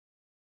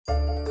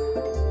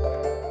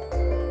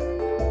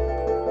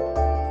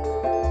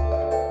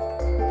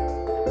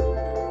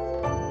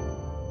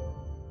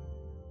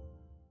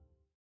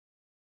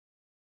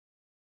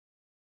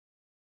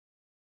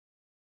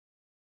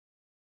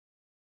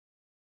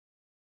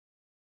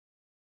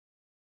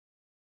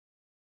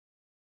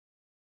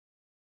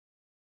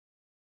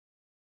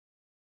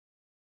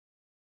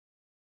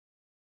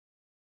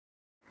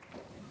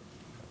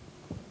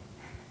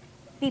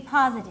Be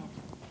positive.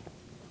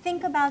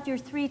 Think about your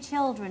 3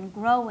 children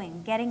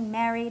growing, getting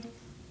married,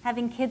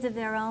 having kids of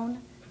their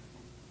own.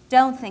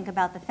 Don't think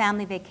about the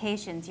family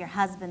vacations your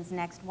husband's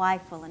next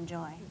wife will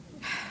enjoy.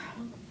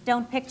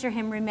 Don't picture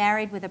him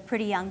remarried with a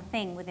pretty young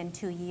thing within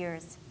 2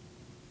 years.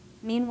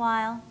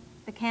 Meanwhile,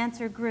 the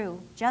cancer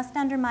grew just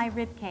under my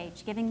rib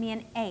cage, giving me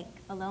an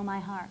ache below my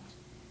heart.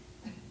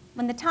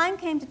 When the time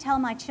came to tell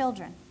my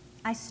children,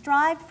 I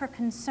strived for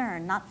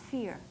concern, not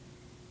fear.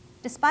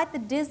 Despite the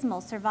dismal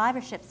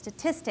survivorship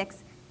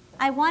statistics,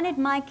 I wanted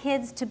my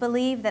kids to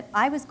believe that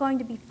I was going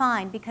to be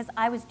fine because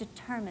I was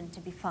determined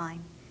to be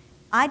fine.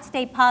 I'd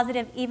stay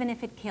positive even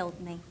if it killed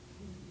me.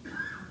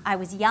 I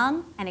was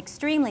young and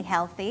extremely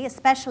healthy,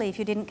 especially if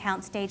you didn't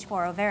count stage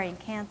 4 ovarian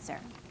cancer.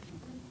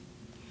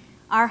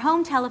 Our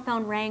home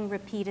telephone rang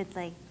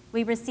repeatedly.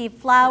 We received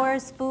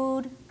flowers,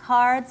 food,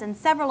 cards, and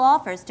several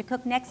offers to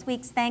cook next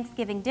week's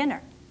Thanksgiving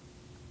dinner.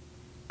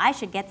 I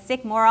should get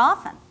sick more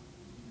often.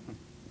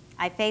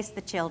 I faced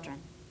the children.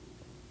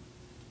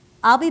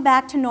 I'll be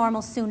back to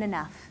normal soon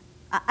enough.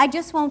 I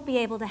just won't be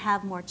able to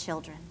have more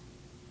children.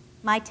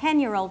 My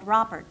 10-year-old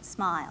Robert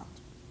smiled.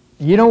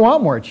 You don't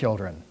want more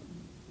children.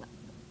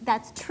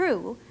 That's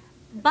true,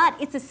 but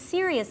it's a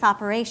serious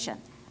operation.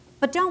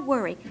 But don't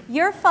worry,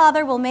 your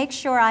father will make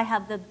sure I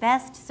have the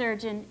best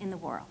surgeon in the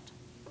world.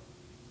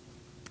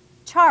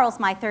 Charles,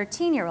 my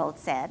 13-year-old,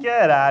 said,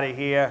 "Get out of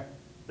here.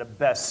 The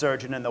best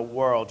surgeon in the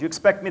world. You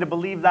expect me to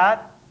believe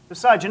that?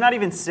 Besides, you're not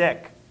even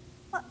sick."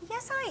 Well,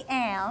 yes, I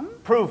am.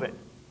 Prove it.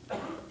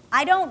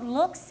 I don't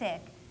look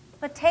sick,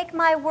 but take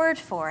my word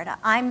for it.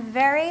 I'm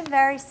very,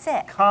 very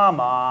sick.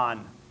 Come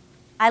on.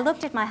 I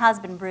looked at my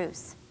husband,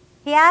 Bruce.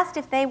 He asked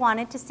if they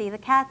wanted to see the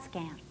CAT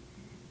scan.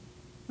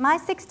 My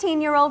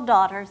 16-year-old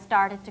daughter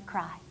started to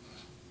cry.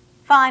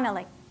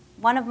 Finally,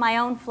 one of my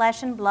own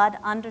flesh and blood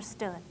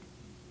understood.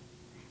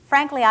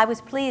 Frankly, I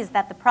was pleased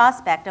that the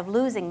prospect of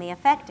losing me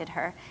affected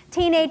her.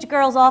 Teenage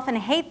girls often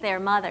hate their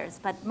mothers,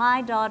 but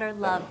my daughter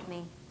loved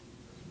me.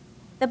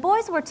 The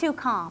boys were too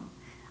calm,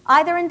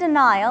 either in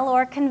denial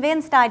or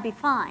convinced I'd be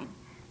fine.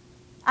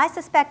 I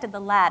suspected the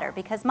latter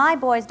because my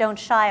boys don't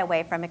shy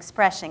away from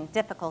expressing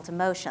difficult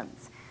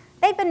emotions.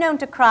 They've been known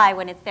to cry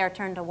when it's their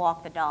turn to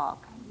walk the dog.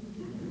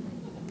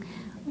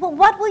 Well,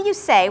 what will you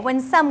say when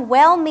some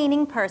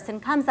well-meaning person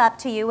comes up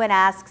to you and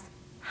asks,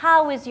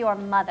 "How is your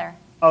mother?"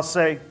 I'll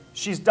say,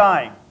 "She's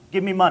dying.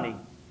 Give me money."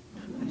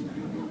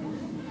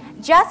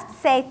 Just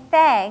say,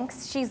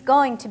 "Thanks, she's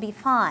going to be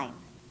fine."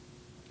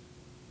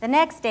 The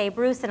next day,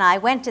 Bruce and I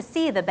went to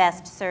see the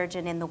best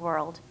surgeon in the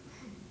world.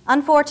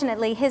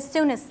 Unfortunately, his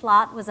soonest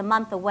slot was a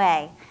month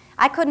away.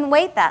 I couldn't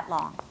wait that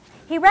long.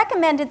 He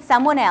recommended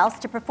someone else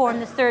to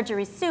perform the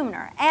surgery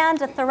sooner, and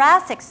a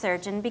thoracic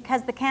surgeon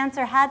because the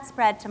cancer had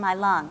spread to my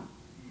lung.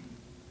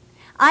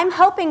 I'm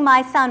hoping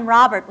my son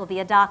Robert will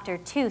be a doctor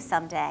too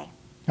someday.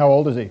 How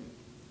old is he?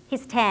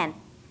 He's 10.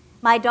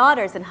 My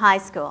daughter's in high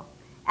school.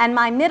 And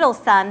my middle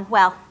son,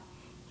 well,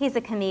 he's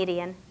a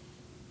comedian.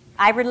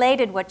 I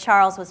related what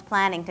Charles was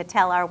planning to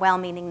tell our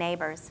well-meaning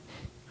neighbors.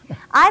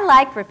 I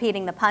liked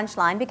repeating the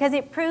punchline because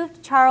it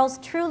proved Charles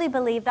truly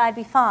believed I'd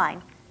be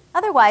fine.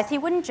 Otherwise, he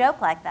wouldn't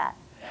joke like that.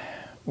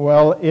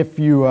 Well, if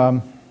you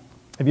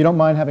don't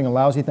mind having a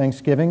lousy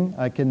Thanksgiving,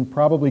 I can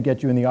probably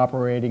get you in the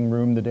operating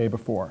room the day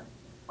before.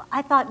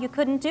 I thought you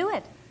couldn't do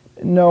it.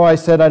 No, I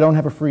said I don't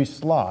have a free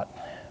slot.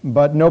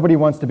 But nobody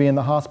wants to be in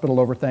the hospital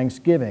over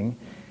Thanksgiving.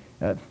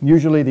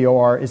 Usually the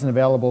OR isn't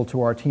available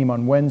to our team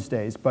on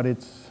Wednesdays, but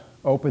it's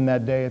open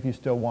that day if you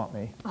still want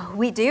me. Oh,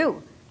 we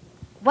do.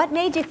 What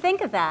made you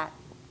think of that?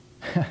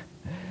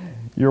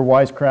 Your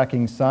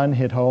wisecracking son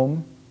hit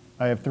home.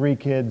 I have 3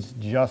 kids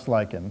just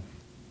like him.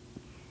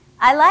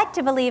 I like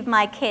to believe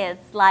my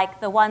kids,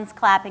 like the ones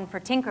clapping for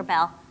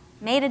Tinkerbell,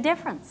 made a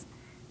difference.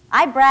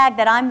 I brag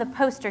that I'm the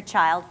poster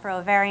child for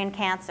ovarian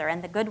cancer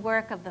and the good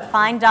work of the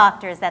fine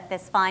doctors at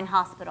this fine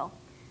hospital.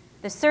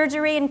 The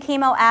surgery and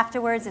chemo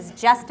afterwards is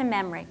just a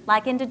memory,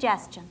 like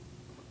indigestion.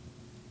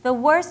 The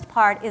worst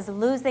part is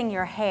losing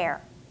your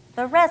hair.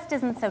 The rest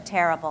isn't so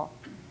terrible.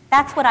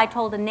 That's what I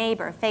told a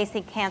neighbor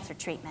facing cancer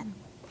treatment.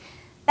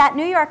 That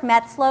New York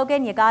Mets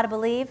slogan, "You gotta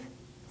believe,"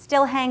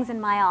 still hangs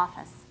in my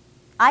office.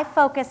 I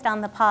focused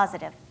on the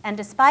positive, and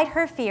despite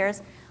her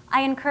fears,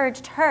 I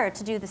encouraged her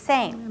to do the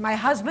same. My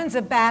husband's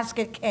a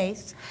basket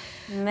case.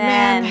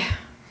 Man.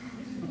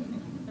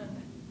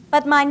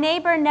 But my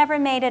neighbor never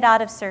made it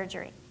out of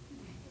surgery.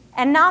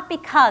 And not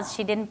because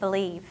she didn't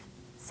believe.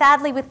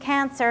 Sadly, with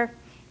cancer,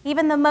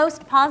 even the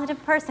most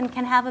positive person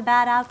can have a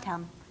bad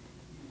outcome.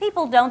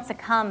 People don't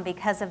succumb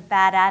because of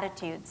bad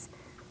attitudes.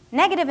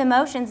 Negative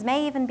emotions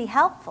may even be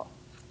helpful.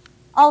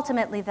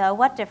 Ultimately, though,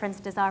 what difference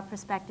does our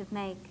perspective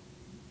make?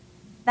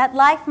 That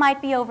life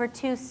might be over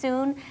too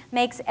soon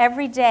makes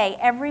every day,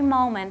 every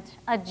moment,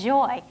 a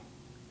joy.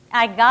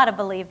 I gotta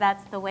believe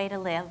that's the way to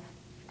live,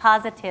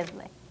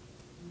 positively.